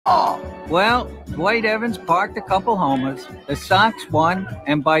Oh, well, Dwight Evans parked a couple homers, the Sox won,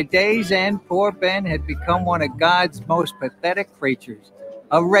 and by day's end, poor Ben had become one of God's most pathetic creatures,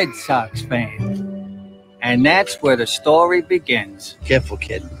 a Red Sox fan. And that's where the story begins. Careful,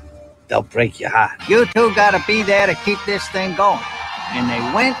 kid. They'll break your heart. You two gotta be there to keep this thing going. And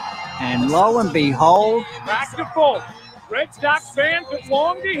they went, and lo and behold... Back to full. Red Sox fans have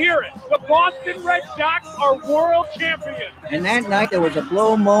longed to hear it. The Boston Red Sox are world champions. And that night there was a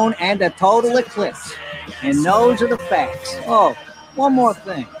blue moon and a total eclipse. And those are the facts. Oh, one more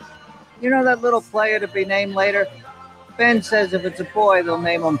thing. You know that little player to be named later? Ben says if it's a boy, they'll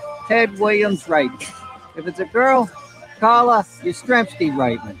name him Ted Williams Reitman. If it's a girl, Carla Yastrzemski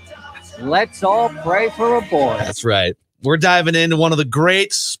Reitman. Let's all pray for a boy. That's right. We're diving into one of the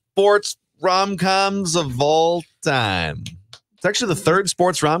great sports rom-coms of all time. It's actually the third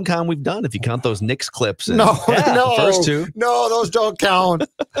sports rom-com we've done, if you count those Knicks clips. No, the first two. No, those don't count.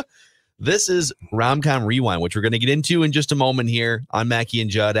 This is Rom-Com Rewind, which we're going to get into in just a moment here on Mackey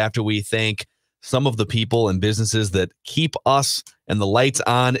and Judd after we thank some of the people and businesses that keep us and the lights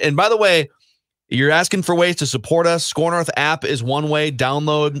on. And by the way, you're asking for ways to support us. SKOR North app is one way.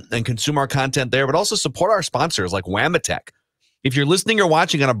 Download and consume our content there, but also support our sponsors like Wamatech. If you're listening or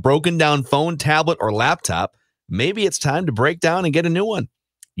watching on a broken down phone, tablet, or laptop, maybe it's time to break down and get a new one.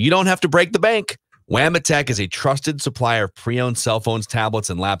 You don't have to break the bank. Wamatech is a trusted supplier of pre-owned cell phones, tablets,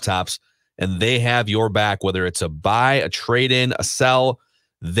 and laptops, and they have your back, whether it's a buy, a trade-in, a sell.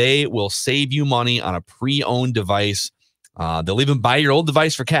 They will save you money on a pre-owned device. They'll even buy your old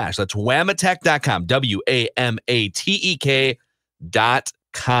device for cash. That's Wamatech.com,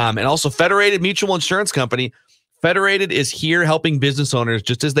 Wamatech.com. And also Federated Mutual Insurance Company. Federated is here helping business owners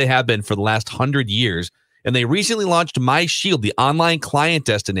just as they have been for the last 100 years. And they recently launched My Shield, the online client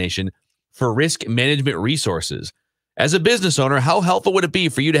destination for risk management resources. As a business owner, how helpful would it be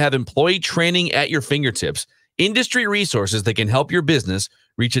for you to have employee training at your fingertips? Industry resources that can help your business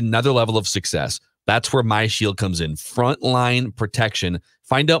reach another level of success. That's where My Shield comes in. Frontline protection.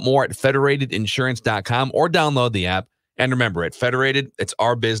 Find out more at federatedinsurance.com or download the app. And remember, at Federated, it's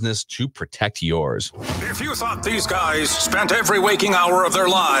our business to protect yours. If you thought these guys spent every waking hour of their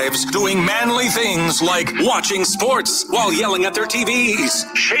lives doing manly things like watching sports while yelling at their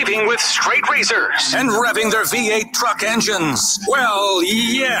TVs, shaving with straight razors, and revving their V8 truck engines, well,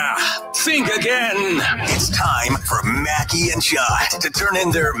 yeah, think again. It's time for Mackey and Judd to turn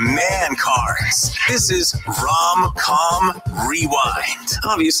in their man cards. This is Rom-Com Rewind.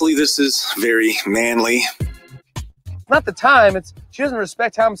 Obviously, this is very manly. Not the time. It's she doesn't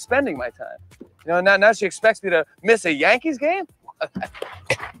respect how I'm spending my time. You know, now she expects me to miss a Yankees game.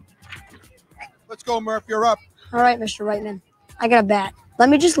 Let's go, Murph. You're up. All right, Mr. Reitman. I got a bat. Let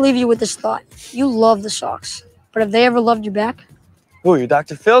me just leave you with this thought. You love the Sox, but have they ever loved you back? Who are you,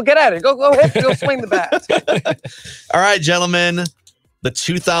 Dr. Phil? Get at it. Go ahead. Go swing the bat. All right, gentlemen. The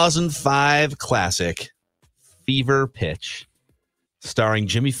 2005 classic, Fever Pitch, starring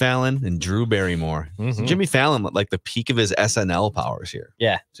Jimmy Fallon and Drew Barrymore. So Jimmy Fallon, like the peak of his SNL powers here.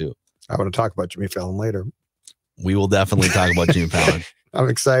 Yeah. Too. I want to talk about Jimmy Fallon later. We will definitely talk about Jimmy Fallon. I'm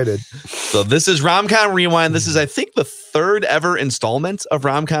excited. So this is Rom-Com Rewind. This is, I think, the third ever installment of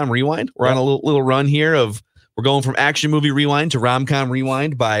Rom-Com Rewind. We're on a little run here of, we're going from Action Movie Rewind to Rom-Com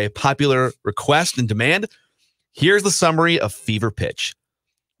Rewind by popular request and demand. Here's the summary of Fever Pitch.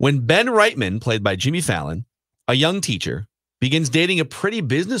 When Ben Reitman, played by Jimmy Fallon, a young teacher, begins dating a pretty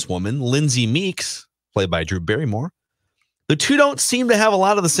businesswoman, Lindsay Meeks, played by Drew Barrymore, the two don't seem to have a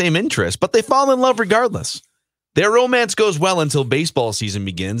lot of the same interests, but they fall in love regardless. Their romance goes well until baseball season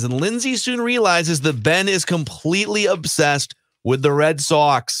begins, and Lindsay soon realizes that Ben is completely obsessed with the Red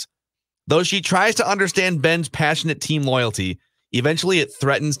Sox. Though she tries to understand Ben's passionate team loyalty, eventually it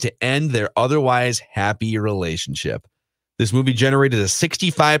threatens to end their otherwise happy relationship. This movie generated a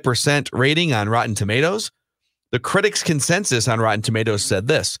 65% rating on Rotten Tomatoes. The critics' consensus on Rotten Tomatoes said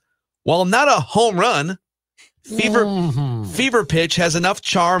this: while not a home run, Fever Pitch has enough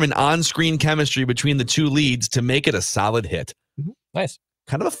charm and on-screen chemistry between the two leads to make it a solid hit. Nice.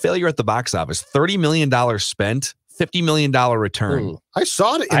 Kind of a failure at the box office. $30 million spent, $50 million return. Ooh. I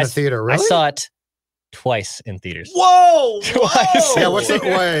saw it in the theater, really? I saw it twice in theaters. Whoa! Twice. Yeah, what's it?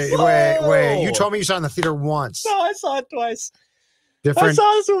 Wait. You told me you saw it in the theater once. No, I saw it twice. Different. I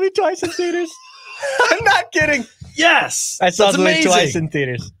saw this movie twice in theaters. I'm not kidding. Yes. I saw That's this movie amazing. twice in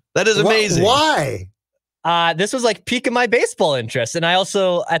theaters. That is amazing. Why? This was like peak of my baseball interest. And I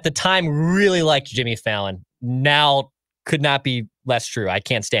also, at the time, really liked Jimmy Fallon. Now could not be less true. I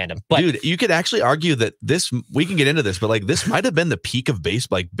can't stand him. But dude, you could actually argue that this, we can get into this, but like this might have been the peak of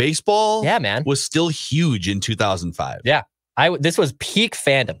baseball. Like baseball yeah, man, was still huge in 2005. Yeah. This was peak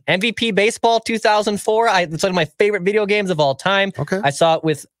fandom. MVP Baseball 2004. It's one of my favorite video games of all time. Okay. I saw it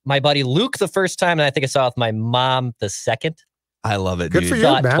with my buddy Luke the first time, and I think I saw it with my mom the second. I love it, Good dude. for you,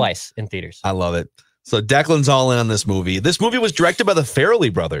 Saw it man. twice in theaters. I love it. So Declan's all in on this movie. This movie was directed by the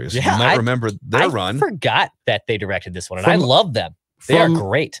Farrelly brothers. Yeah, You might remember their run. I forgot that they directed this one, and I love them. They are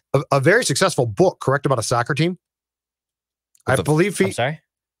great. A very successful book, correct, about a soccer team. I'm sorry?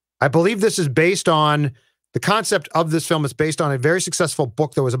 I believe this is based on the concept of this film is based on a very successful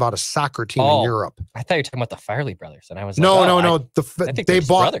book that was about a soccer team in Europe. I thought you were talking about the Farley brothers, and I was no. I think they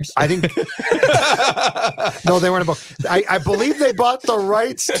bought. Brothers. I think no, they weren't a book. I believe they bought the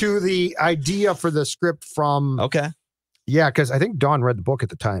rights to the idea for the script from. Okay. Yeah, because I think Dawn read the book at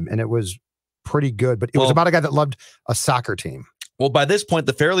the time, and it was pretty good. But it was about a guy that loved a soccer team. Well, by this point,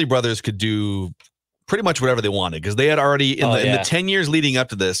 the Farrelly brothers could do pretty much whatever they wanted because they had already in the 10 years leading up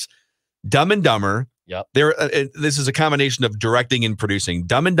to this, Dumb and Dumber. Yep. This is a combination of directing and producing.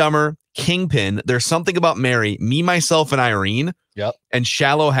 Dumb and Dumber, Kingpin, There's Something About Mary, Me, Myself, and Irene. Yep. And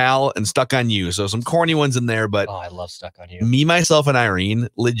Shallow Hal and Stuck on You. So some corny ones in there, but I love Stuck on You. Me, Myself, and Irene,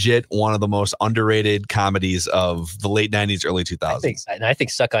 legit one of the most underrated comedies of the late 90s, early 2000s. I think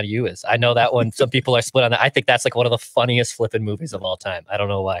Stuck on You is. I know that one. Some people are split on that. I think that's like one of the funniest flipping movies of all time. I don't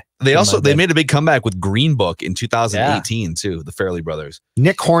know why. They made a big comeback with Green Book in 2018 too, the Farrelly brothers.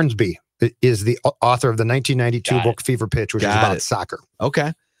 Nick Hornsby is the author of the 1992 book Fever Pitch, which is about soccer.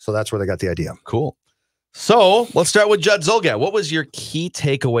 Okay. So that's where they got the idea. Cool. So let's start with Judd Zulgad. What was your key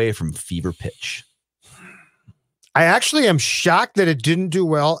takeaway from Fever Pitch? I actually am shocked that it didn't do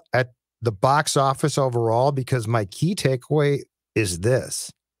well at the box office overall because my key takeaway is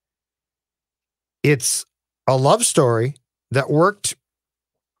this. It's a love story that worked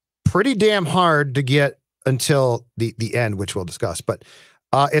pretty damn hard to get until the end, which we'll discuss. But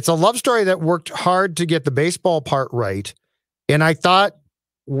it's a love story that worked hard to get the baseball part right. And I thought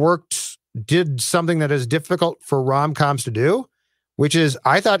did something that is difficult for rom-coms to do, which is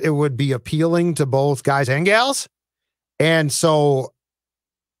I thought it would be appealing to both guys and gals. And so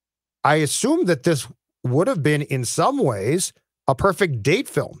I assumed that this would have been in some ways a perfect date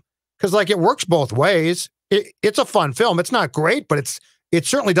film because like it works both ways. It's a fun film. It's not great, but it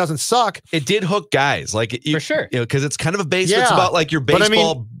certainly doesn't suck. It did hook guys, for sure. Because it's kind of a base. It's about like your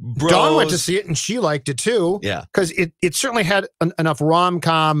baseball bros. Dawn went to see it and she liked it too. Yeah, because it certainly had enough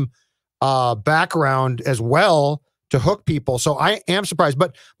rom-com background as well to hook people. So I am surprised.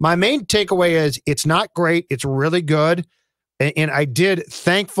 But my main takeaway is it's not great. It's really good, and I did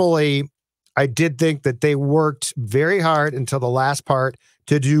think that they worked very hard until the last part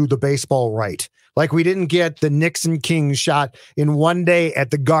to do the baseball right. Like we didn't get the Nixon Kings shot in one day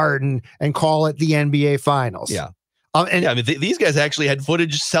at the Garden and call it the NBA Finals. Yeah. These guys actually had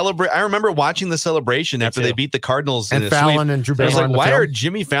footage celebrate. I remember watching the celebration after they beat the Cardinals and Fallon and Drew Barrymore. I was like, why are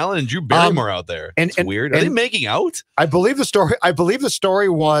Jimmy Fallon and Drew Barrymore out there? It's weird. Are they making out? I believe the story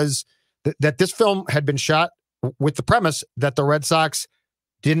was that this film had been shot with the premise that the Red Sox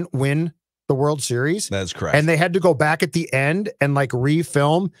didn't win the World Series. That's correct. And they had to go back at the end and like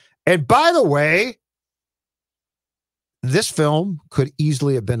refilm. And by the way, this film could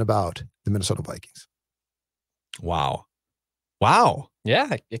easily have been about the Minnesota Vikings. Wow.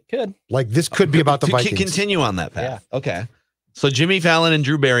 Yeah, it could. Like this could be about the Vikings. Continue on that path. Yeah. Okay. So Jimmy Fallon and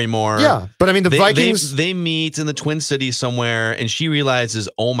Drew Barrymore. Yeah, but I mean the Vikings. They meet in the Twin Cities somewhere, and she realizes,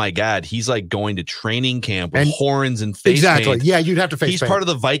 oh my God, he's like going to training camp with horns and face paint. Yeah, you'd have to face He's paint. part of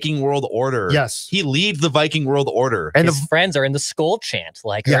the Viking World Order. Yes, he leads the Viking World Order, and his friends are in the skull chant,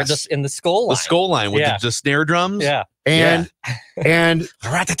 like or just in the skull line. The skull line with the snare drums. Yeah, and the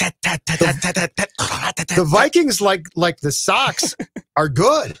Vikings, like the Sox, are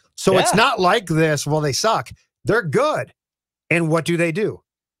good. So it's not like this. Well, they suck. They're good. And what do?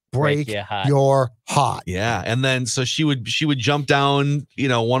 Break your heart. Yeah. And then so she would jump down,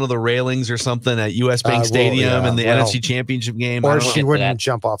 one of the railings or something at US Bank Stadium in the NFC Championship game. Or she wouldn't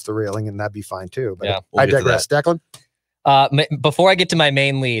jump off the railing and that'd be fine too. But we'll I digress. Declan? Before I get to my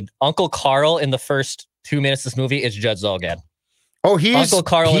main lead, Uncle Carl in the first 2 minutes of this movie is Judd Zulgad. Oh, Uncle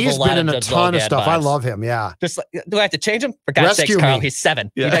Carl he's been in a ton of stuff. I love him. Yeah. Just do I have to change him? For God's sakes, Carl, he's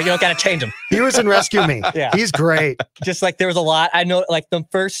 7. Yeah. You don't got to change him. He was in Rescue Me. Yeah. He's great. Just like there was a lot. I know like the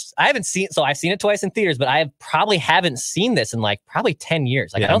first, I haven't seen, so I've seen it twice in theaters, but I probably haven't seen this in like probably 10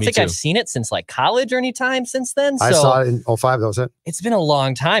 years. Like I don't think I've seen it since like college or any time since then. So I saw it in 2005. That was it. It's been a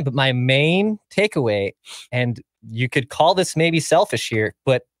long time, but my main takeaway, and you could call this maybe selfish here,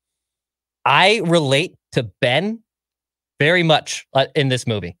 but I relate to Ben very much in this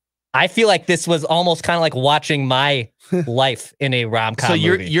movie. I feel like this was almost kind of like watching my life in a rom-com so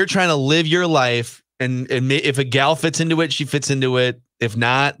movie. You're trying to live your life And if a gal fits into it, she fits into it. If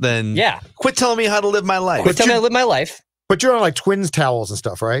not, then quit telling me how to live my life. Quit telling me how to live my life. But you're on like twins towels and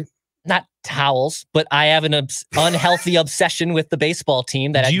stuff, right? Not towels, but I have an unhealthy obsession with the baseball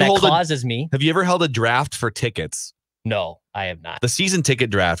team that causes me. Have you ever held a draft for tickets? No, I have not. The season ticket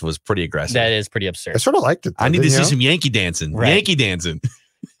draft was pretty aggressive. That is pretty absurd. I sort of liked it. I need to see some Yankee dancing. Right. Yankee dancing.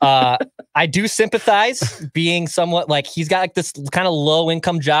 I do sympathize being somewhat like he's got like this kind of low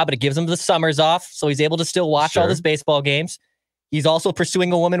income job, but it gives him the summers off. So he's able to still watch all his baseball games. He's also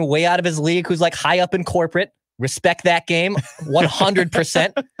pursuing a woman way out of his league who's like high up in corporate. Respect that game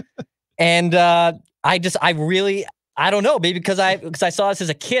 100%. And I don't know, maybe because I saw this as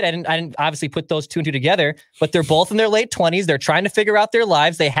a kid. I didn't obviously put those two and two together, but they're both in their late 20s. They're trying to figure out their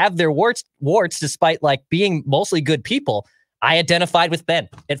lives. They have their warts despite like being mostly good people. I identified with Ben.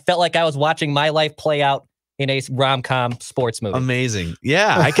 It felt like I was watching my life play out in a rom-com sports movie. Amazing.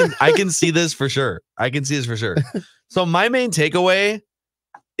 Yeah, I can see this for sure. So my main takeaway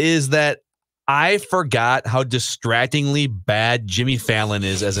is that I forgot how distractingly bad Jimmy Fallon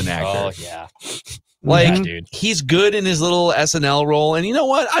is as an actor. Oh, yeah. Like, dude. He's good in his little SNL role. And you know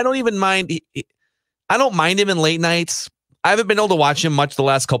what? I don't even mind. I don't mind him in late nights. I haven't been able to watch him much the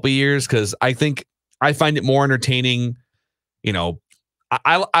last couple of years because I think I find it more entertaining. You know,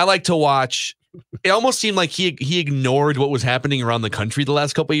 I like to watch. It almost seemed like he ignored what was happening around the country the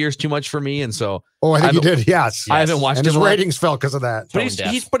last couple of years too much for me, and so I think he did. Yes, I haven't watched. And his ratings fell because of that.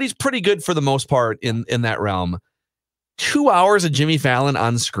 But he's pretty good for the most part in that realm. 2 hours of Jimmy Fallon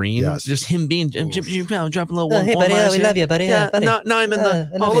on screen, just him being Jimmy Fallon dropping a little. Hey buddy, we love you, buddy. Yeah, buddy. No, I'm in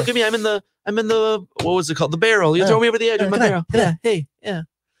the. Oh, look at me! I'm in the. What was it called? The barrel. You throw me over the edge of my barrel. Yeah. Hey. Yeah.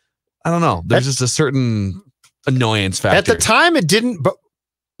 I don't know. There's just a certain annoyance factor. At the time, it didn't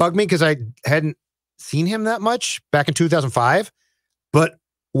bug me because I hadn't seen him that much back in 2005. But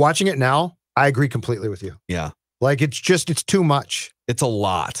watching it now, I agree completely with you. Yeah. Like it's too much. It's a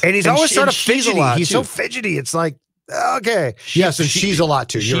lot. And he's always sort of fidgety. He's so fidgety. It's like, okay. Yes, and she's a lot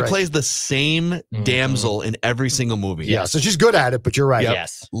too. She plays the same damsel in every single movie. Yeah, so she's good at it, but you're right. Yep.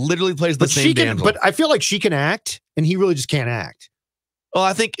 Yes. Literally plays the same damsel. But I feel like she can act, and he really just can't act. Well,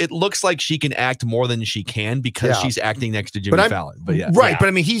 I think it looks like she can act more than she can because she's acting next to Jimmy Fallon. But yeah. Right, but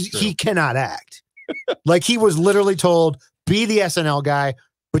I mean, he cannot act. Like he was literally told, be the SNL guy,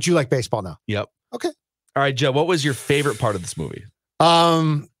 but you like baseball now. Yep. Okay. All right, Joe, what was your favorite part of this movie?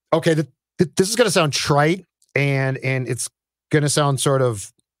 Okay, this is going to sound trite and it's going to sound sort of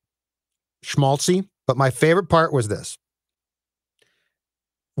schmaltzy, but my favorite part was this.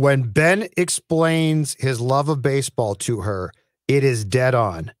 When Ben explains his love of baseball to her, it is dead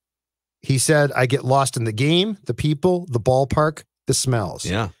on. He said, I get lost in the game, the people, the ballpark, the smells.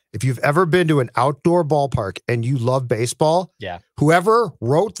 Yeah. If you've ever been to an outdoor ballpark and you love baseball, whoever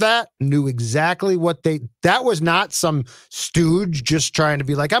wrote that knew exactly what that was not some stooge just trying to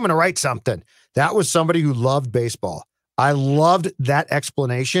be like, I'm going to write something. That was somebody who loved baseball. I loved that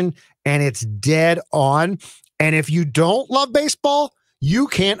explanation and it's dead on. And if you don't love baseball, you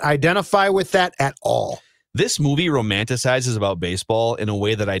can't identify with that at all. This movie romanticizes about baseball in a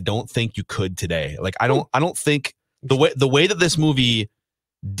way that I don't think you could today. Like I don't think the way that this movie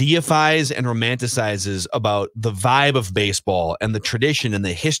deifies and romanticizes about the vibe of baseball and the tradition and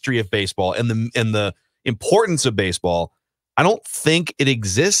the history of baseball and the importance of baseball, I don't think it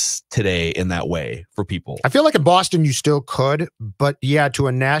exists today in that way for people. I feel like in Boston you still could, but yeah, to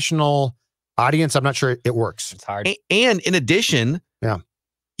a national audience, I'm not sure it works. It's hard. And in addition,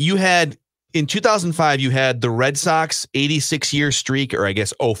 you had in 2005, you had the Red Sox 86-year streak, or I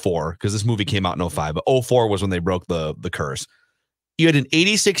guess 04, because this movie came out in 05, but 04 was when they broke the curse. You had an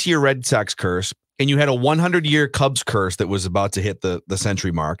 86-year Red Sox curse, and you had a 100-year Cubs curse that was about to hit the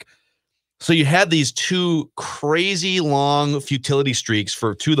century mark. So you had these two crazy long futility streaks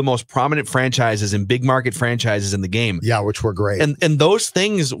for two of the most prominent franchises and big market franchises in the game. Yeah, which were great. And those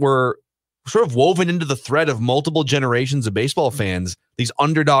things were sort of woven into the thread of multiple generations of baseball fans, these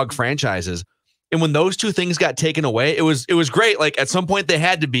underdog franchises. And when those two things got taken away, it was great. Like at some point they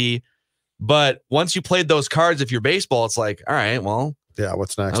had to be, but once you played those cards, if you're baseball, it's like, all right, well, yeah,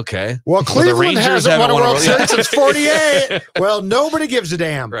 what's next? Okay. Well, Cleveland hasn't won a World Series since 48. Well, nobody gives a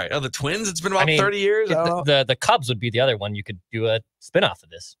damn. Right. Oh, the Twins, it's been about 30 years. The Cubs would be the other one. You could do a spinoff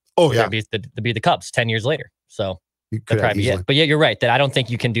of this. Oh, yeah. To be the Cubs 10 years later. So that'd probably be it. But yeah, you're right that I don't think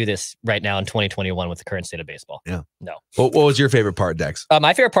you can do this right now in 2021 with the current state of baseball. Yeah. No. What was your favorite part, Dex?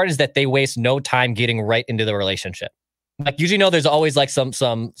 My favorite part is that they waste no time getting right into the relationship. Like usually, there's always like some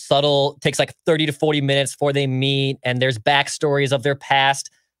subtle, takes like 30 to 40 minutes before they meet, and there's backstories of their past.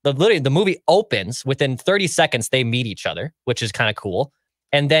 The movie opens within 30 seconds, they meet each other, which is kind of cool.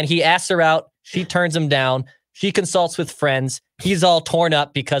 And then he asks her out She turns him down. She consults with friends. He's all torn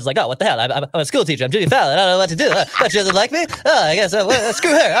up because, like, oh, what the hell? I'm a school teacher. I'm Jimmy Fallon. I don't know what to do. She doesn't like me. Oh, I guess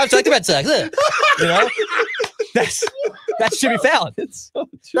screw her. I'm like the Red Sox. You know, that's Jimmy Fallon.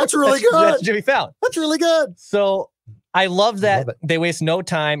 That's really good. That's Jimmy Fallon. That's really good. So I love that they waste no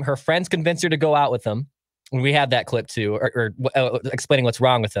time. Her friends convince her to go out with him. And we have that clip too, or explaining what's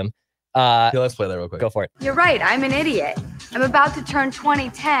wrong with him. Yeah, let's play that real quick. Go for it. You're right. I'm an idiot. I'm about to turn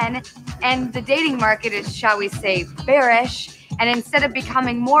 2010, and the dating market is, shall we say, bearish. And instead of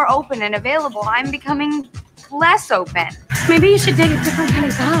becoming more open and available, I'm becoming less open. Maybe you should date a different kind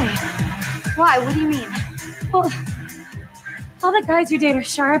of guy. Why? What do you mean? Well, all the guys you date are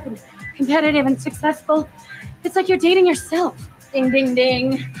sharp and competitive and successful. It's like you're dating yourself. Ding, ding,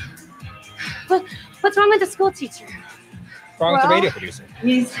 ding. What's wrong with the school teacher? What's wrong with the radio producer?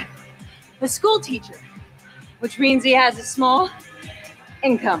 He's a school teacher, which means he has a small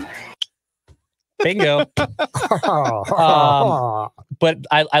income. Bingo. But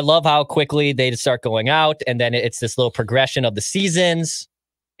I love how quickly they just start going out, and then it's this little progression of the seasons.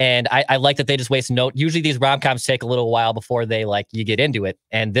 And I like that they just waste no. Usually these rom-coms take a little while before they you get into it,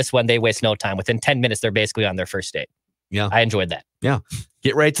 and this one they waste no time. Within 10 minutes, they're basically on their first date. Yeah, I enjoyed that. Yeah,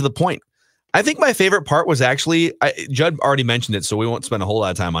 get right to the point. I think my favorite part was actually Judd already mentioned it, so we won't spend a whole lot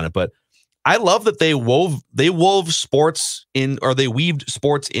of time on it, but I love that they wove sports in, or they weaved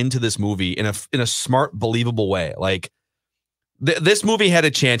sports into this movie in a smart, believable way. Like this movie had a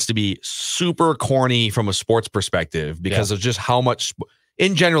chance to be super corny from a sports perspective because of just how much,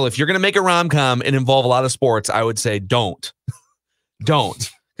 in general, if you're going to make a rom-com and involve a lot of sports, I would say don't,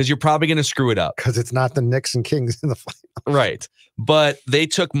 because you're probably going to screw it up. Because it's not the Knicks and Kings in the final. Right. But they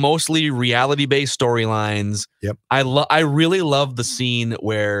took mostly reality-based storylines. Yep. I really love the scene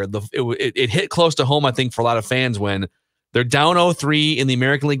where it hit close to home, I think, for a lot of fans when they're down 0-3 in the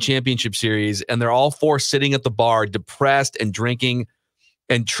American League Championship Series, and they're all four sitting at the bar, depressed and drinking.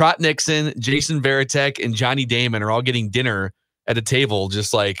 And Trot Nixon, Jason Varitek, and Johnny Damon are all getting dinner at a table,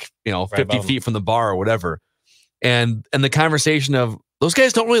 just 50 feet from the bar or whatever. And the conversation of those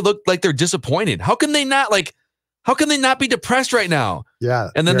guys don't really look like they're disappointed. How can they not How can they not be depressed right now? Yeah.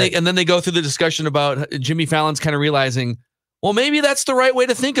 And then they go through the discussion about Jimmy Fallon's kind of realizing, well, maybe that's the right way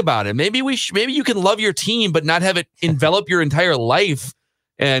to think about it. Maybe maybe you can love your team, but not have it envelop your entire life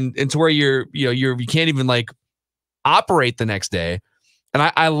and to where you can't even operate the next day. And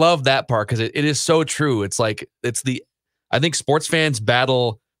I love that part because it is so true. I think sports fans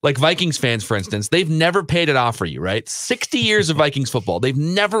battle, like Vikings fans, for instance, they've never paid it off for you, right? 60 years of Vikings football. They've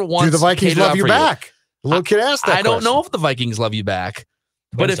never once. Do the Vikings love you back? The little kid asked that I don't know if the Vikings love you back,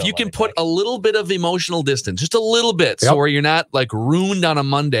 but if you can put a little bit of emotional distance, just a little bit, so where you're not ruined on a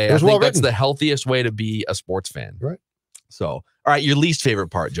Monday, I think that's the healthiest way to be a sports fan. Right. So, all right, your least favorite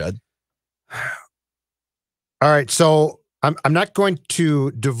part, Judd. All right, so I'm not going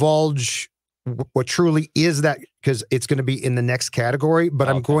to divulge what truly is that because it's going to be in the next category, but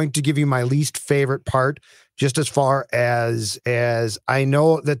I'm going to give you my least favorite part. Just as far as I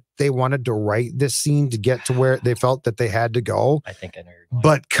know that they wanted to write this scene to get to where they felt that they had to go. I think I know.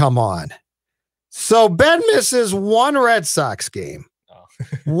 But come on. So Ben misses one Red Sox game.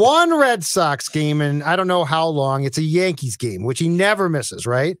 One Red Sox game, and I don't know how long. It's a Yankees game, which he never misses,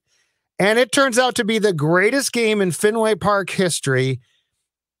 right? And it turns out to be the greatest game in Fenway Park history.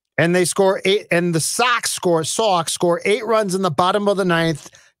 And they score 8, and the Sox score 8 runs in the bottom of the 9th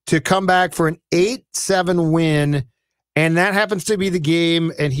to come back for an 8-7 win. And that happens to be the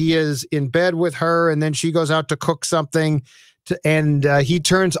game. And he is in bed with her. And then she goes out to cook something. And he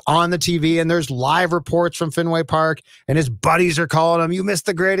turns on the TV and there's live reports from Fenway Park. And his buddies are calling him, "You missed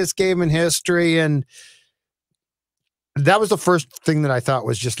the greatest game in history." And that was the first thing that I thought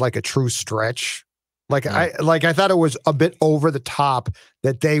was just like a true stretch. I thought it was a bit over the top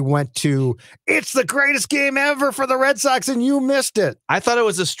that they went to, "It's the greatest game ever for the Red Sox and you missed it." I thought it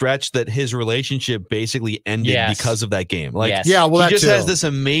was a stretch that his relationship basically ended because of that game. He just has this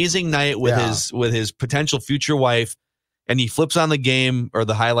amazing night with his potential future wife, and he flips on the game or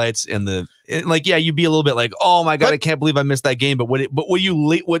the highlights and you'd be a little bit like, "Oh my God, I can't believe I missed that game." But would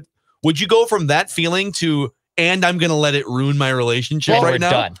you go from that feeling to, "And I'm going to let it ruin my relationship right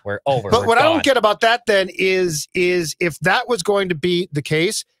now"? Done. We're over. But what I don't get about that then is if that was going to be the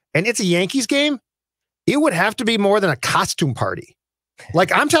case and it's a Yankees game, it would have to be more than a costume party.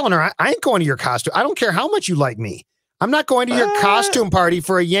 I'm telling her, I ain't going to your costume. I don't care how much you like me. I'm not going to your costume party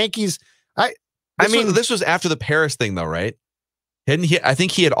for a Yankees. This was after the Paris thing though, right? Hadn't he? I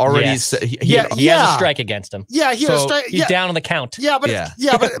think he had already said he has a strike against him. Yeah, he has a strike. He's down on the count.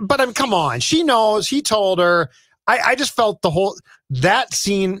 But come on. She knows. He told her, I just felt that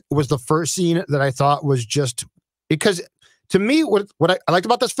scene was the first scene that I thought was just because to me, what I liked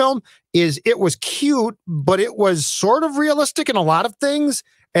about this film is it was cute, but it was sort of realistic in a lot of things.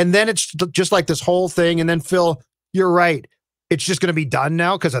 And then it's just like this whole thing. And then Phil, you're right. It's just going to be done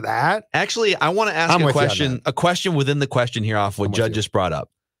now because of that. Actually, I want to ask a question within the question here off what Judd just brought up.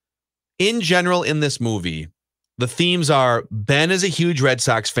 In general, in this movie, the themes are Ben is a huge Red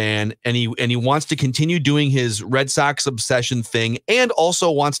Sox fan and he wants to continue doing his Red Sox obsession thing and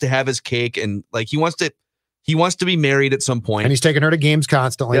also wants to have his cake and like he wants to be married at some point. And he's taking her to games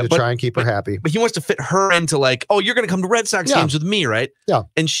constantly to try and keep her happy. But he wants to fit her into like, oh, you're going to come to Red Sox games with me, right? Yeah.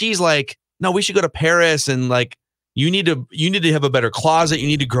 And she's like, no, we should go to Paris and like you need to have a better closet. You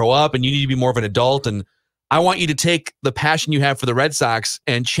need to grow up and you need to be more of an adult. And I want you to take the passion you have for the Red Sox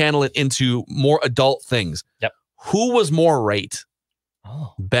and channel it into more adult things. Yep. Who was more right?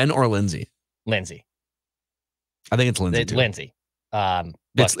 Oh. Ben or Lindsay? Lindsay. I think it's Lindsay. It's Lindsay.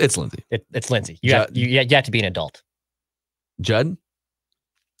 It's Lindsay. It's Lindsay. You have to be an adult. Judd?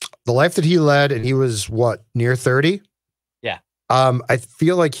 The life that he led, and he was what, near 30? Yeah. I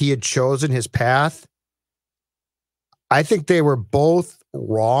feel like he had chosen his path. I think they were both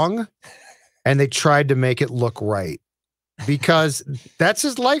wrong, and they tried to make it look right. Because that's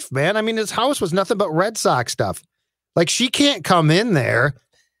his life, man. I mean, his house was nothing but Red Sox stuff. Like, she can't come in there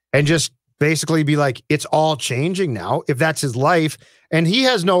and just basically be like, it's all changing now, if that's his life. And he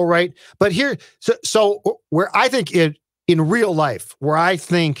has no right. But here, so where I think in real life, where I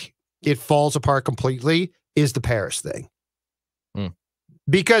think it falls apart completely is the Paris thing.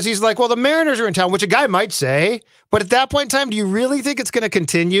 Because he's like, well, the Mariners are in town, which a guy might say, but at that point in time, do you really think it's going to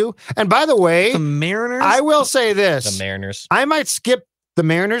continue? And by the way, the Mariners, I will say this. The Mariners. I might skip the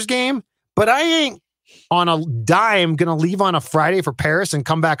Mariners game, but I ain't on a dime going to leave on a Friday for Paris and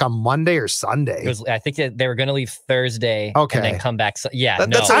come back on Monday or Sunday. I think that they were going to leave Thursday and then come back. That's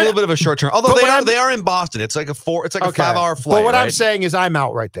a little bit of a short term. Although they are in Boston. It's like a 5-hour flight. But what I'm saying is I'm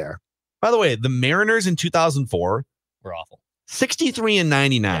out right there. By the way, the Mariners in 2004 were awful. 63 and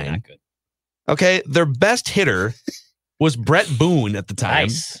 99. Yeah, not good. Okay, their best hitter was Brett Boone at the time.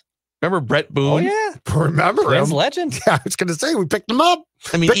 Nice. Remember Brett Boone? Oh yeah, remember Twins him? Legend. Yeah, I was going to say we picked him up.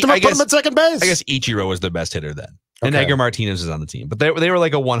 I mean, picked him up, put him at second base. I guess Ichiro was their best hitter then, and Edgar Martinez was on the team. But they were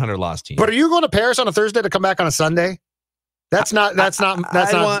like a 100 loss team. But are you going to Paris on a Thursday to come back on a Sunday? I'd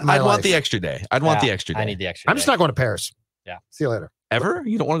want the extra day. I'd want the extra day. I need the extra. I'm just not going to Paris. Yeah. See you later. Ever?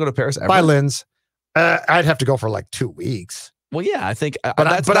 You don't want to go to Paris ever? Bye, Linz. I'd have to go for like 2 weeks. Well, yeah, I think,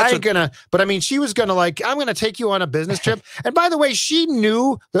 but I mean, she was gonna like, I'm gonna take you on a business trip. And by the way, she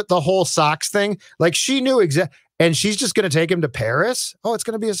knew that the whole Sox thing, like she knew and she's just gonna take him to Paris. Oh, it's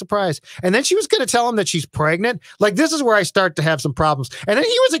gonna be a surprise. And then she was gonna tell him that she's pregnant. Like, this is where I start to have some problems. And then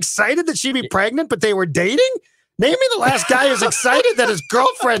he was excited that she'd be pregnant, but they were dating. Name me the last guy who's excited that his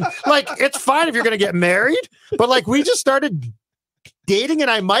girlfriend, like, it's fine if you're gonna get married, but like, we just started dating and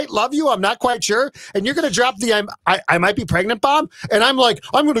I might love you. I'm not quite sure. And you're going to drop the I might be pregnant bomb. And I'm like,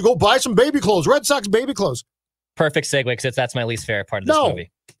 I'm going to go buy some baby clothes, Red Sox baby clothes. Perfect segue because that's my least favorite part of this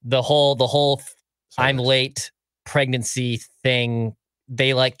movie. The whole I'm late pregnancy thing.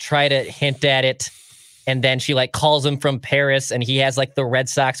 They like try to hint at it. And then she like calls him from Paris and he has like the Red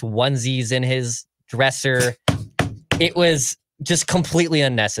Sox onesies in his dresser. It was just completely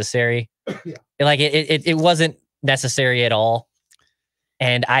unnecessary. Yeah. Like it wasn't necessary at all.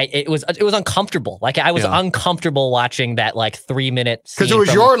 And it was uncomfortable. Like I was uncomfortable watching that like 3-minute scene. Because it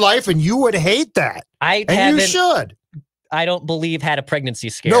was your life and you would hate that. You should. I don't believe had a pregnancy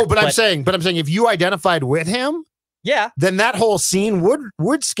scare. No, but I'm saying if you identified with him, then that whole scene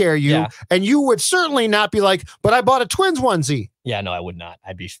would scare you. Yeah. And you would certainly not be like, but I bought a Twins onesie. Yeah, no, I would not.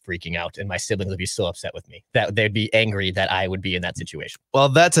 I'd be freaking out and my siblings would be so upset with me that they'd be angry that I would be in that situation. Well,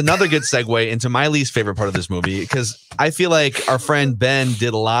 that's another good segue into my least favorite part of this movie because I feel like our friend Ben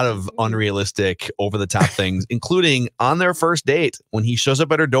did a lot of unrealistic, over-the-top things, including on their first date when he shows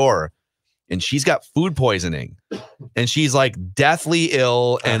up at her door and she's got food poisoning and she's like deathly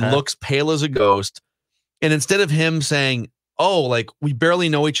ill and looks pale as a ghost. And instead of him saying, oh, like we barely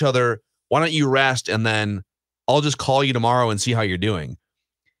know each other, why don't you rest and then I'll just call you tomorrow and see how you're doing.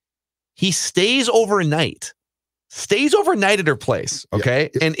 He stays overnight at her place. Okay.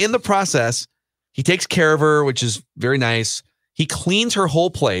 Yeah. And in the process, he takes care of her, which is very nice. He cleans her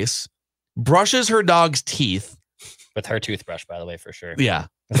whole place, brushes her dog's teeth. With her toothbrush, by the way, for sure. Yeah.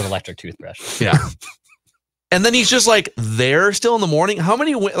 With an electric toothbrush. Yeah. And then he's just like there still in the morning. How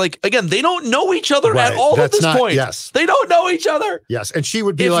many, like, again, they don't know each other at all at this point. Yes. They don't know each other. Yes. And she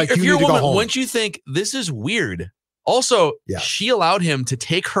would be like, if you you're need a to woman, go home. wouldn't you think this is weird? Also, she allowed him to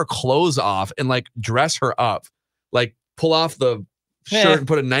take her clothes off and like dress her up. like pull off the shirt and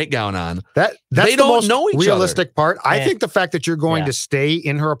put a nightgown on. That's they the don't most know each realistic other. part. I think the fact that you're going Yeah. to stay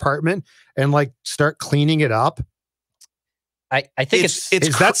in her apartment and like start cleaning it up. I think is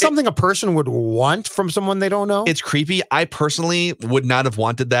that something a person would want from someone they don't know? It's creepy. I personally would not have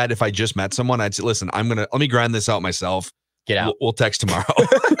wanted that if I just met someone. I'd say, listen, let me grind this out myself. Get out. We'll text tomorrow.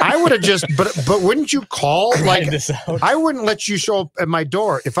 I would have just, but wouldn't you call? Like, I wouldn't let you show up at my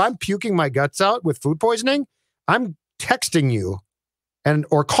door if I'm puking my guts out with food poisoning. I'm texting you,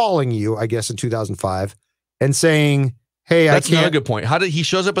 or calling you, I guess in 2005, and saying, "Hey, that's I can't." another good point. How did he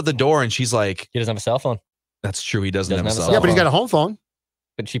shows up at the door and she's like, he doesn't have a cell phone. That's true. He doesn't have a cell phone. Yeah, but he's got a home phone.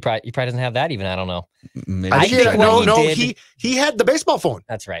 But he probably doesn't have that even. I don't know. Maybe I think did- he had the baseball phone.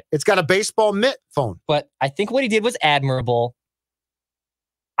 That's right. It's got a baseball mitt phone. But I think what he did was admirable.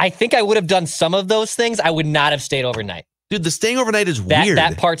 I think I would have done some of those things. I would not have stayed overnight. Dude, the staying overnight is weird.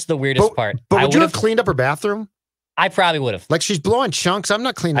 That part's the weirdest part. But I would you have cleaned up her bathroom? I probably would have. Like she's blowing chunks. I'm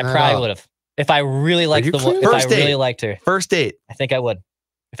not cleaning. I probably would have. If I really liked you the cleaning? if I First date. really liked her. First date. I think I would.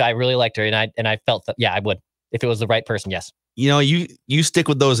 If I really liked her and I felt that, yeah, I would. If it was the right person, yes. You know, you stick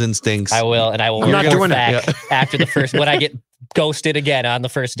with those instincts. I will, and I will I'm not report doing it. back Yeah. after the first. When I get ghosted again on the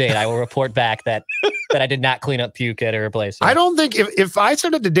first date, I will report back that I did not clean up puke at her place. I don't think if I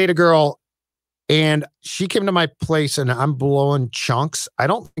started to date a girl and she came to my place and I'm blowing chunks, I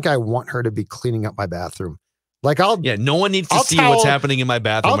don't think I want her to be cleaning up my bathroom. Like no one needs to I'll see towel- what's happening in my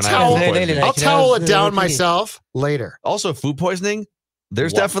bathroom. I'll when I have food poisoning. I'll towel it down myself later. Also, food poisoning.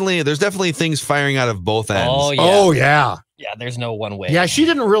 There's What? definitely things firing out of both ends. Oh yeah. Oh yeah. Yeah, there's no one way. Yeah, she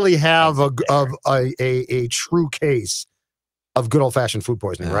didn't really have a true case of good old fashioned food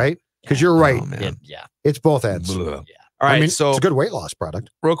poisoning, right? Because you're right. Oh, man. Yeah. It's both ends. All right, I mean, so it's a good weight loss product.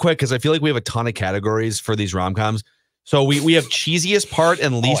 real quick, because I feel like we have a ton of categories for these rom-coms. So we have cheesiest part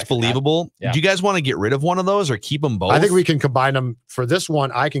and least believable. Yeah. Do you guys want to get rid of one of those or keep them both? I think we can combine them for this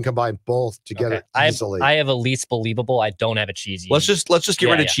one. I can combine both together easily. I have a least believable. I don't have a cheesy. Let's just get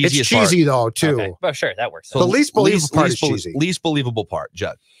rid of cheesiest It's cheesy though too. Okay. Well, sure, that works. So the least believable part is cheesy. Least believable part,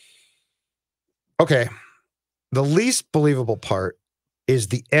 Judd. Okay. The least believable part is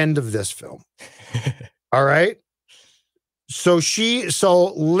the end of this film. All right. So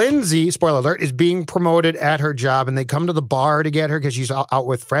Lindsay, spoiler alert, is being promoted at her job and they come to the bar to get her because she's out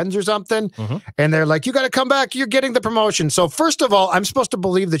with friends or something. Mm-hmm. And they're like, you got to come back. You're getting the promotion. So first of all, I'm supposed to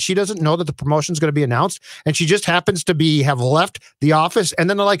believe that she doesn't know that the promotion is going to be announced. And she just happens to have left the office. And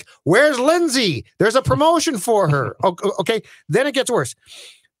then they're like, where's Lindsay? There's a promotion for her. Okay. Then it gets worse.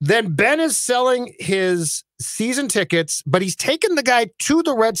 Then Ben is selling his season tickets, but he's taken the guy to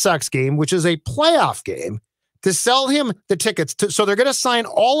the Red Sox game, which is a playoff game, to sell him the tickets. So they're going to sign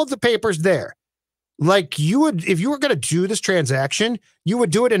all of the papers there. Like you would, if you were going to do this transaction, you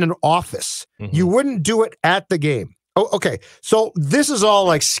would do it in an office. Mm-hmm. You wouldn't do it at the game. Oh, okay. So this is all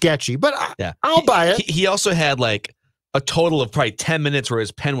like sketchy, but I'll buy it. He also had like a total of probably 10 minutes where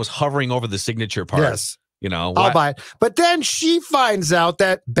his pen was hovering over the signature part. Yes. You know, I'll buy it. But then she finds out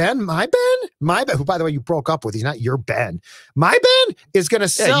that my Ben, who by the way you broke up with, he's not your Ben. My Ben is going to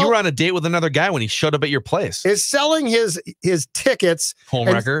sell. Yeah, you were on a date with another guy when he showed up at your place. Is selling his tickets.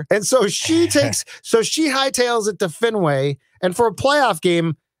 Homewrecker. And so she hightails it to Fenway, and for a playoff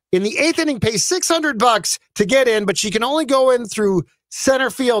game in the 8th inning pays $600 to get in, but she can only go in through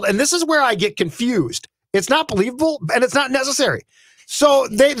center field. And this is where I get confused. It's not believable and it's not necessary. So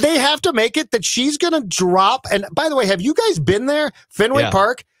they have to make it that she's going to drop. And by the way, have you guys been there? Fenway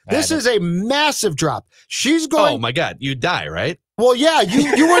Park? This is a massive drop. She's going. Oh my God. You'd die, right? Well, yeah,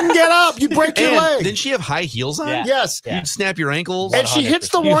 you wouldn't get up. You'd break your leg. Didn't she have high heels on? Yeah. Yes. You'd snap your ankles. And she hits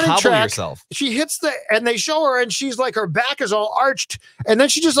the You'd warning hobble track. yourself. She hits and they show her, and she's like, her back is all arched. And then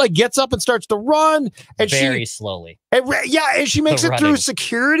she just like gets up and starts to run. And very slowly. And she makes it through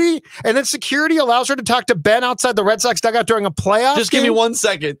security. And then security allows her to talk to Ben outside the Red Sox dugout during a playoff. Just give me 1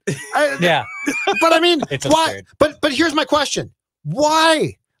 second. Yeah. But I mean, It's why? absurd. But here's my question.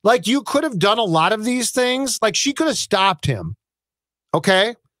 Why? Like, you could have done a lot of these things. Like, she could have stopped him.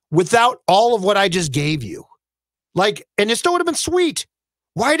 Okay? Without all of what I just gave you. Like, and it still would have been sweet.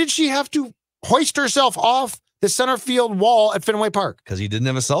 Why did she have to hoist herself off the center field wall at Fenway Park? Because he didn't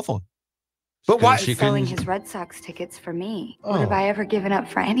have a cell phone. But why? He's selling his Red Sox tickets for me. What have Oh. I ever given up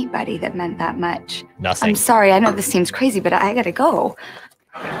for anybody that meant that much? Nothing. I'm sorry, I know this seems crazy, but I gotta go.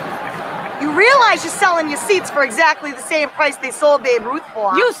 You realize you're selling your seats for exactly the same price they sold Babe Ruth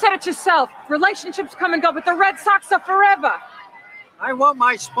for. You said it yourself. Relationships come and go, but the Red Sox are forever. I want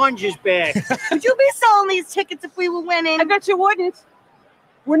my sponges back. Would you be selling these tickets if we were winning? I bet you wouldn't.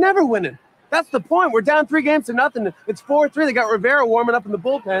 We're never winning. That's the point. We're down 3-0. It's 4-3. They got Rivera warming up in the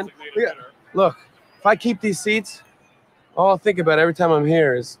bullpen. Look, If I keep these seats, all I'll think about every time I'm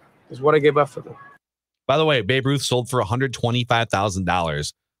here is what I gave up for them. By the way, Babe Ruth sold for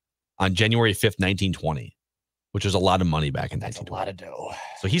 $125,000 on January 5th, 1920, which was a lot of money back in 1920. That's a lot of dough.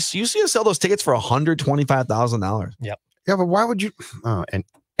 So you see us sell those tickets for $125,000. Yep. Yeah, but why would you? Oh, and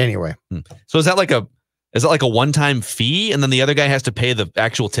anyway. So is that like a one-time fee, and then the other guy has to pay the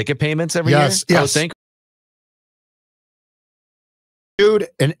actual ticket payments every year? Yes. I would think. Dude,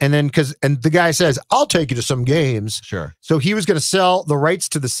 and then the guy says, I'll take you to some games. Sure. So he was going to sell the rights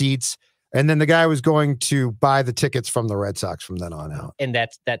to the seats, and then the guy was going to buy the tickets from the Red Sox from then on out. And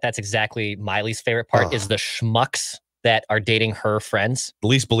that's exactly my least favorite part is the schmucks that are dating her friends. The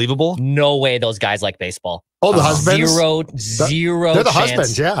least believable? No way those guys like baseball. Oh, the husbands? Zero They're the chance.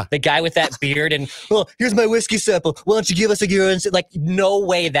 husbands, yeah. The guy with that beard and, oh, here's my whiskey sample. Why don't you give us a urine? Like, no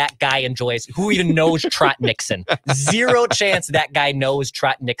way that guy enjoys. Who even knows Trot Nixon? Zero chance that guy knows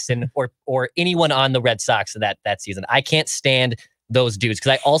Trot Nixon or anyone on the Red Sox that season. I can't stand those dudes.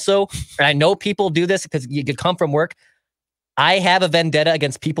 Because I know people do this because you could come from work. I have a vendetta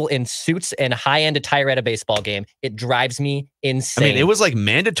against people in suits and high-end attire at a baseball game. It drives me insane. I mean, it was like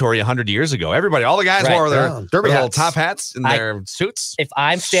mandatory 100 years ago. Everybody, all the guys wore their little top hats and their suits. If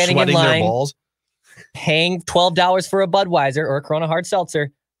I'm standing in line, paying $12 for a Budweiser or a Corona Hard Seltzer,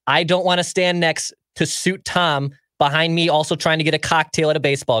 I don't want to stand next to Suit Tom behind me also trying to get a cocktail at a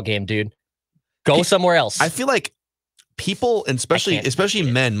baseball game, dude. Go somewhere else. I feel like people, and especially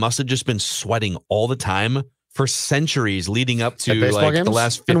men, must have just been sweating all the time for centuries leading up to like the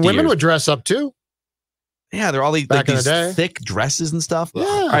last 50 and women years. would dress up too. Yeah, they're all these thick dresses and stuff. Yeah.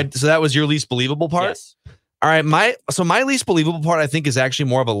 All right, so that was your least believable part? Yes. All right, my least believable part I think is actually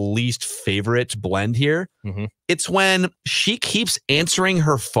more of a least favorite blend here. Mm-hmm. It's when she keeps answering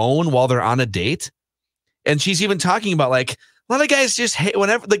her phone while they're on a date. And she's even talking about like, a lot of guys just hate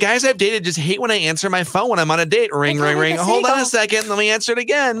whenever the guys I've dated just hate when I answer my phone when I'm on a date. Ring, ring, ring. Hold on a second. Let me answer it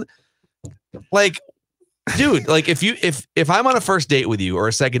again. Like, dude, like if I'm on a first date with you or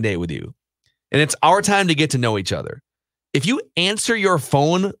a second date with you, and it's our time to get to know each other, if you answer your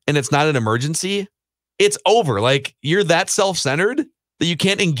phone and it's not an emergency, it's over. Like, you're that self-centered that you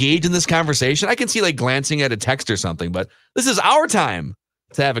can't engage in this conversation. I can see like glancing at a text or something, but this is our time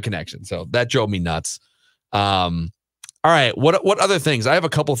to have a connection. So that drove me nuts. All right, what other things? I have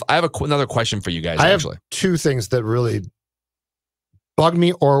another question for you guys. I actually have two things that really bug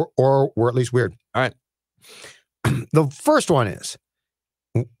me or were at least weird. All right. The first one is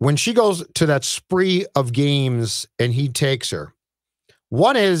when she goes to that spree of games and he takes her.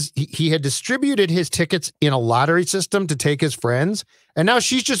 One is he had distributed his tickets in a lottery system to take his friends, and now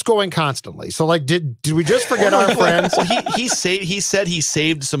she's just going constantly. So, like, did we just forget our friends? Well, he said he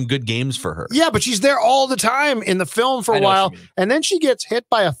saved some good games for her. Yeah, but she's there all the time in the film for a while, and then she gets hit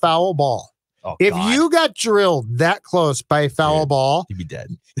by a foul ball. Oh, if God. you got drilled that close by a foul ball, you'd be dead.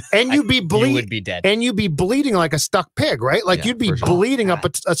 And you'd be bleeding. You would be dead. And you'd be bleeding like a stuck pig, right? Like you'd be bleeding up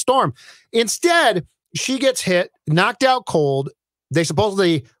a storm. Instead, she gets hit, knocked out cold. They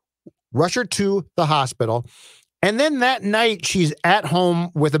supposedly rush her to the hospital. And then that night, she's at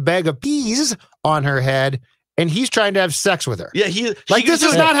home with a bag of peas on her head, and he's trying to have sex with her. Yeah, this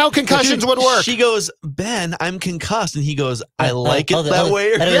is not how concussions would work. She goes, Ben, I'm concussed, and he goes, I like it that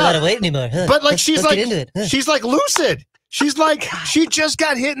way. I don't know how to wait anymore. But like Let's get into it. she's like lucid. She's like, she just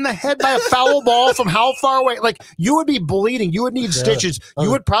got hit in the head by a foul ball from how far away? Like, you would be bleeding. You would need stitches.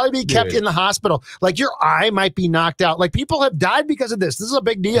 You would probably be kept in the hospital. Like, your eye might be knocked out. Like, people have died because of this. This is a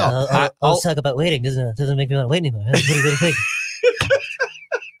big deal. Let's talk about waiting. Doesn't make me want to wait anymore. What do you think?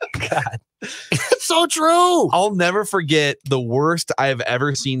 God. It's so true. I'll never forget the worst I've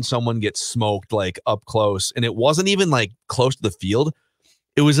ever seen someone get smoked, like, up close. And it wasn't even, like, close to the field.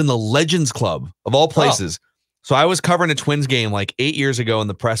 It was in the Legends Club, of all places. Oh. So I was covering a Twins game like 8 years ago in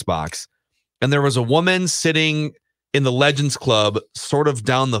the press box, and there was a woman sitting in the Legends Club sort of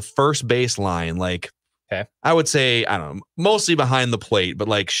down the first base line, like, I would say, I don't know, mostly behind the plate, but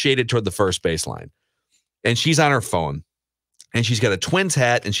like shaded toward the first base line. And she's on her phone, and she's got a Twins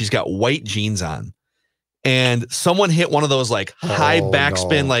hat, and she's got white jeans on. And someone hit one of those like high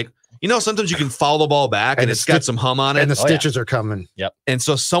backspin, like, you know, sometimes you can foul the ball back and it's got some hum on it. And the stitches are coming. Yep. And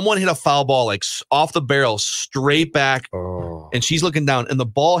so someone hit a foul ball like off the barrel straight back. And she's looking down, and the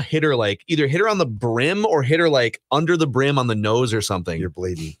ball hit her like either hit her on the brim or hit her like under the brim on the nose or something. You're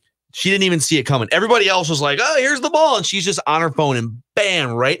bleeding. She didn't even see it coming. Everybody else was like, oh, here's the ball. And she's just on her phone, and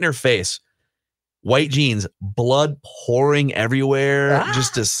bam, right in her face. White jeans, blood pouring everywhere.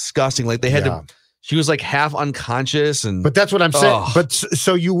 Just disgusting. Like they had to. She was like half unconscious, but that's what I'm saying. But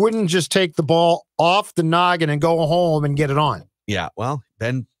so you wouldn't just take the ball off the noggin and go home and get it on. Yeah. Well,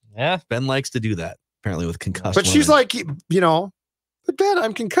 Ben likes to do that. apparently with concussed. But she's women. like, but Ben,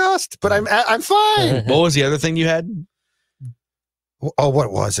 I'm concussed, but I'm fine. What was the other thing you had? Oh,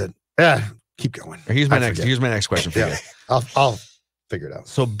 what was it? Yeah, keep going. Here's my next question for you. I'll figure it out.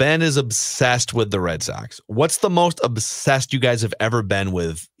 So Ben is obsessed with the Red Sox. What's the most obsessed you guys have ever been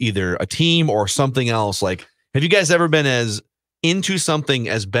with either a team or something else? Like, have you guys ever been as into something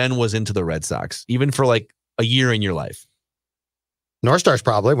as Ben was into the Red Sox, even for like a year in your life? North Stars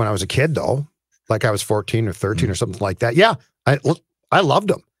probably when I was a kid, though. Like I was 14 or 13 or something like that. Yeah, I loved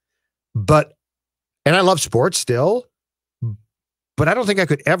them. And I love sports still. But I don't think I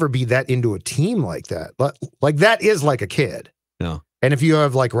could ever be that into a team like that. Like that is like a kid. No. And if you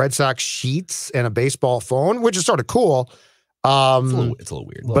have like Red Sox sheets and a baseball phone, which is sort of cool, it's a little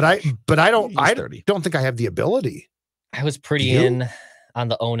weird. But I don't think I have the ability. I was pretty in on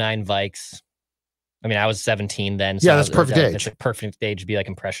the 09 Vikes. I mean, I was 17 then. So yeah, that's perfect age. It's a perfect age to be like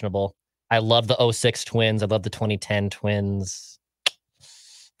impressionable. I love the 06 Twins. I love the 2010 Twins.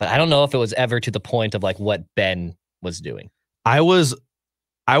 But I don't know if it was ever to the point of like what Ben was doing. I was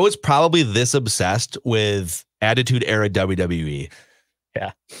probably this obsessed with Attitude Era WWE.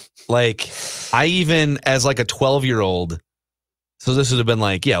 Yeah. Like I even as like a 12-year-old. So this would have been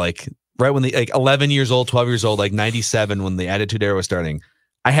like, yeah, like right when the like 11 years old, 12 years old, like 97 when the Attitude Era was starting.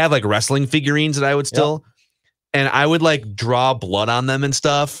 I had like wrestling figurines that I would still, and I would like draw blood on them and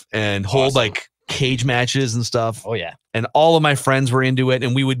stuff and hold like cage matches and stuff. Oh yeah. And all of my friends were into it.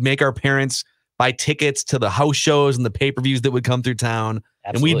 And we would make our parents buy tickets to the house shows and the pay-per-views that would come through town.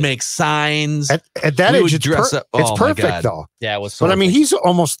 Absolutely. And we'd make signs. At that age, it's perfect though. Yeah, it was. But I mean, he's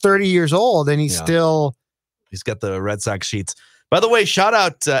almost 30 years old and he's got the Red Sox sheets. By the way, shout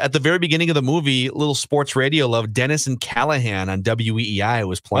out at the very beginning of the movie, little sports radio love. Dennis and Callahan on WEEI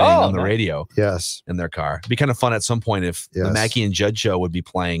was playing on the radio. Yes. In their car. It'd be kind of fun at some point if the Mackey and Judd show would be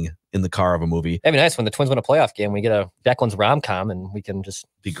playing in the car of a movie. That'd be nice when the Twins win a playoff game. We get a Declan's rom-com and we can just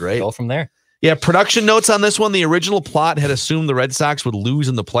be great. Go from there. Yeah, production notes on this one. The original plot had assumed the Red Sox would lose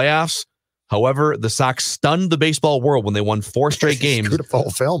in the playoffs. However, the Sox stunned the baseball world when they won 4 straight games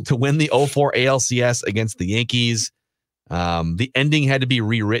to win the 04 ALCS against the Yankees. The ending had to be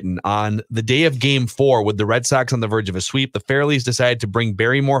rewritten. On the day of Game 4, with the Red Sox on the verge of a sweep, the Fairleys decided to bring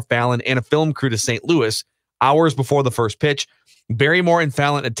Barrymore, Fallon, and a film crew to St. Louis hours before the first pitch. Barrymore and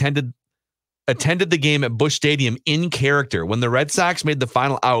Fallon attended the game at Busch Stadium in character. When the Red Sox made the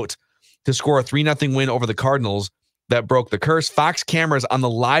final out to score a 3-0 win over the Cardinals that broke the curse, Fox cameras on the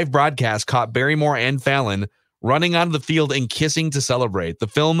live broadcast caught Barrymore and Fallon running onto the field and kissing to celebrate. The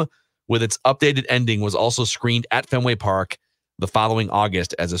film, with its updated ending, was also screened at Fenway Park the following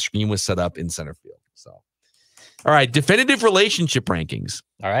August as a screen was set up in center field. So, all right, definitive relationship rankings.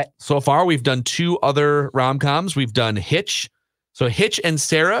 All right. So far, we've done 2 other rom-coms. We've done Hitch. So Hitch and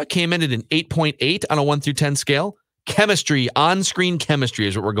Sarah came in at an 8.8 on a 1 through 10 scale. Chemistry, on-screen chemistry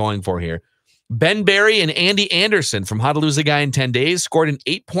is what we're going for here. Ben Barry and Andy Anderson from How to Lose a Guy in 10 Days scored an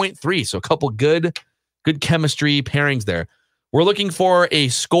 8.3. So a couple good chemistry pairings there. We're looking for a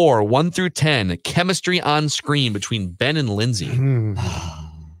score 1 through 10, chemistry on screen between Ben and Lindsay.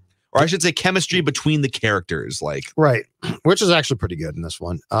 Or I should say chemistry between the characters. Right. Which is actually pretty good in this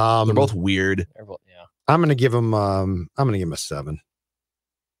one. They're both weird. I'm going to give him a 7.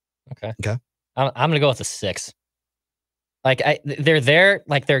 Okay. I'm going to go with a 6. They're there,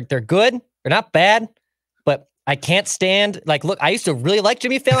 they're good. They're not bad, but I can't stand, look, I used to really like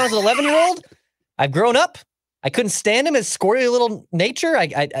Jimmy Fallon as an 11-year-old. I've grown up. I couldn't stand him, his squirrely little nature.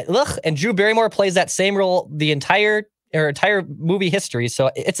 And Drew Barrymore plays that same role the entire movie history.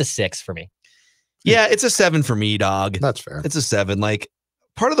 So it's a 6 for me. Yeah, it's a 7 for me, dog. That's fair. It's a 7.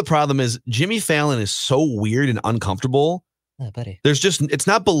 Part of the problem is Jimmy Fallon is so weird and uncomfortable. Oh, buddy. It's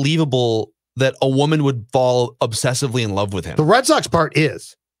not believable that a woman would fall obsessively in love with him. The Red Sox part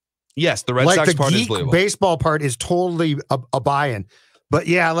is. Yes, the Red Sox part is believable. The baseball part is totally a buy-in. But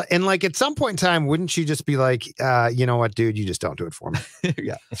yeah, and at some point in time, wouldn't she just be like, you know what, dude, you just don't do it for me.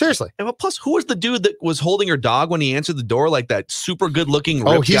 Yeah. Seriously. And plus, who was the dude that was holding her dog when he answered the door, like that super good-looking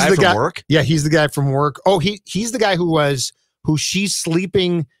guy from work? Yeah, he's the guy from work. Oh, he's the guy who she's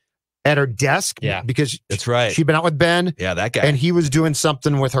sleeping at her desk. Yeah, because that's right. She'd been out with Ben. Yeah, that guy. And he was doing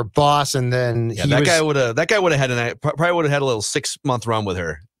something with her boss, and then that guy would have had a little 6-month run with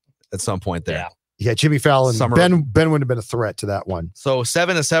her at some point there. Yeah, Jimmy Fallon. Ben would have been a threat to that one. So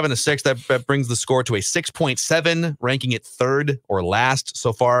 7, a 7, a 6. That brings the score to a 6.7, ranking it 3rd or last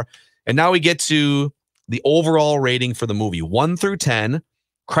so far. And now we get to the overall rating for the movie, 1 through 10.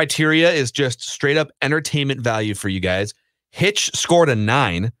 Criteria is just straight up entertainment value for you guys. Hitch scored a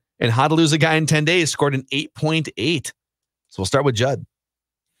 9, and How to Lose a Guy in 10 Days scored an 8.8. So we'll start with Judd.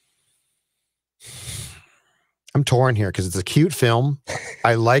 I'm torn here because it's a cute film.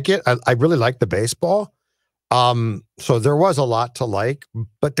 I like it. I really like the baseball. So there was a lot to like,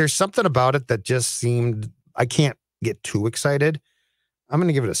 but there's something about it that just seemed, I can't get too excited. I'm going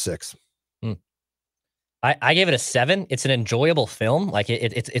to give it a 6. I gave it a 7. It's an enjoyable film. Like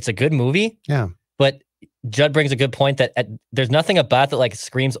it's a good movie. Yeah. But Judd brings a good point that there's nothing about that like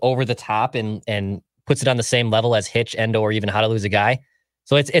screams over the top and puts it on the same level as Hitch, Endo, or even How to Lose a Guy.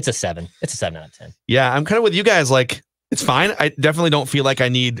 So it's a 7. It's a 7 out of 10. Yeah, I'm kind of with you guys. Like, it's fine. I definitely don't feel like I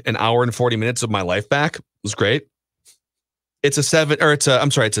need an hour and 40 minutes of my life back. It was great. It's a 7, or it's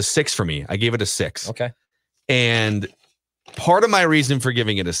a 6 for me. I gave it a 6. Okay. And part of my reason for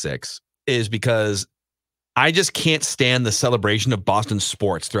giving it a 6 is because I just can't stand the celebration of Boston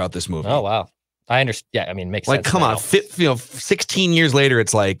sports throughout this movie. Oh, wow. I understand. Yeah, I mean, makes like, sense. Come on. 16 years later,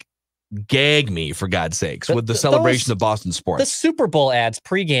 it's like, gag me, for God's sakes, with the celebration of Boston sports. The Super Bowl ads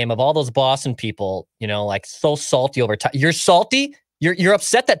pregame of all those Boston people, like so salty over time. You're salty? You're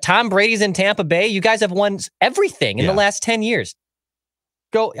upset that Tom Brady's in Tampa Bay? You guys have won everything in the last 10 years.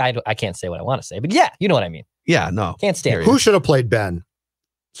 Go. I can't say what I want to say, but yeah, you know what I mean. Yeah, no. Can't stand it. Who should have played Ben?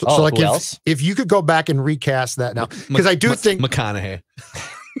 So like who else? If you could go back and recast that now, because I do think McConaughey.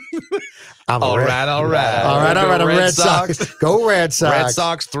 All right. I'm Red Sox. Go Red Sox. Red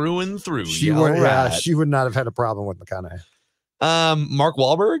Sox through and through. She would not have had a problem with McConaughey. Mark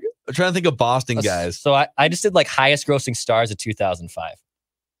Wahlberg. I'm trying to think of Boston guys. So I just did like highest grossing stars of 2005.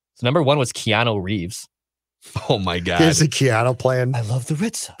 So number 1 was Keanu Reeves. Oh my God. Here's the Keanu playing. I love the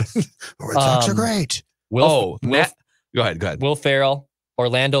Red Sox. The Red Sox are great. Go ahead. Will Ferrell,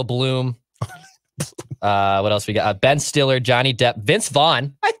 Orlando Bloom. What else we got? Ben Stiller, Johnny Depp, Vince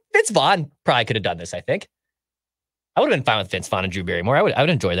Vaughn. Vince Vaughn probably could have done this, I think. I would have been fine with Vince Vaughn and Drew Barrymore. I would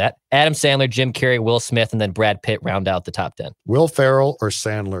enjoy that. Adam Sandler, Jim Carrey, Will Smith, and then Brad Pitt round out the top 10. Will Ferrell or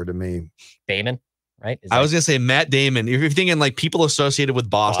Sandler to me. Damon, right? I was going to say Matt Damon. If you're thinking like people associated with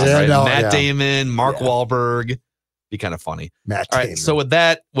Boston, right? Matt Damon, Mark Wahlberg. Be kind of funny. Matt All Damon. right. So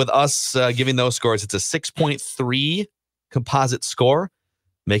with us giving those scores, it's a 6.3 composite score,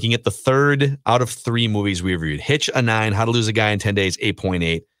 making it the 3rd out of 3 movies we reviewed. Hitch, a 9. How to Lose a Guy in 10 Days,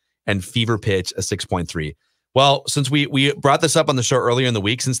 8.8. And Fever Pitch, a 6.3. Well, since we brought this up on the show earlier in the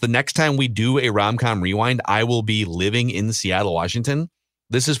week, since the next time we do a Rom-Com Rewind, I will be living in Seattle, Washington.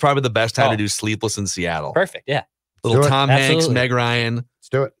 This is probably the best time to do Sleepless in Seattle. Perfect, yeah. Little Tom Hanks, Meg Ryan. Let's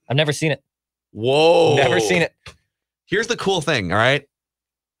do it. I've never seen it. Whoa. Never seen it. Here's the cool thing, all right?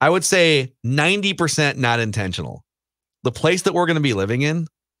 I would say 90% not intentional. The place that we're going to be living in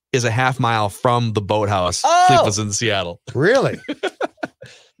is a half mile from the boathouse, Sleepless in Seattle. Really?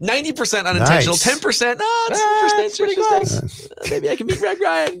 90% unintentional, Nice. 10%. It's pretty close. Maybe I can meet Greg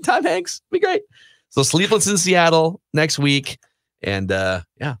Ryan, Tom Hanks. Be great. So Sleepless in Seattle next week. And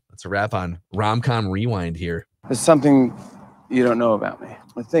that's a wrap on Rom-Com Rewind here. There's something you don't know about me.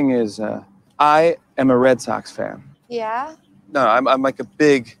 The thing is, I am a Red Sox fan. Yeah, No, I'm like a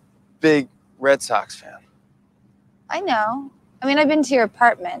big Red Sox fan. I know. I mean, I've been to your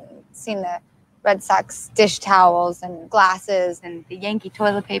apartment, seen the Red Sox dish towels and glasses and the Yankee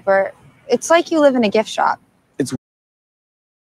toilet paper. It's like you live in a gift shop.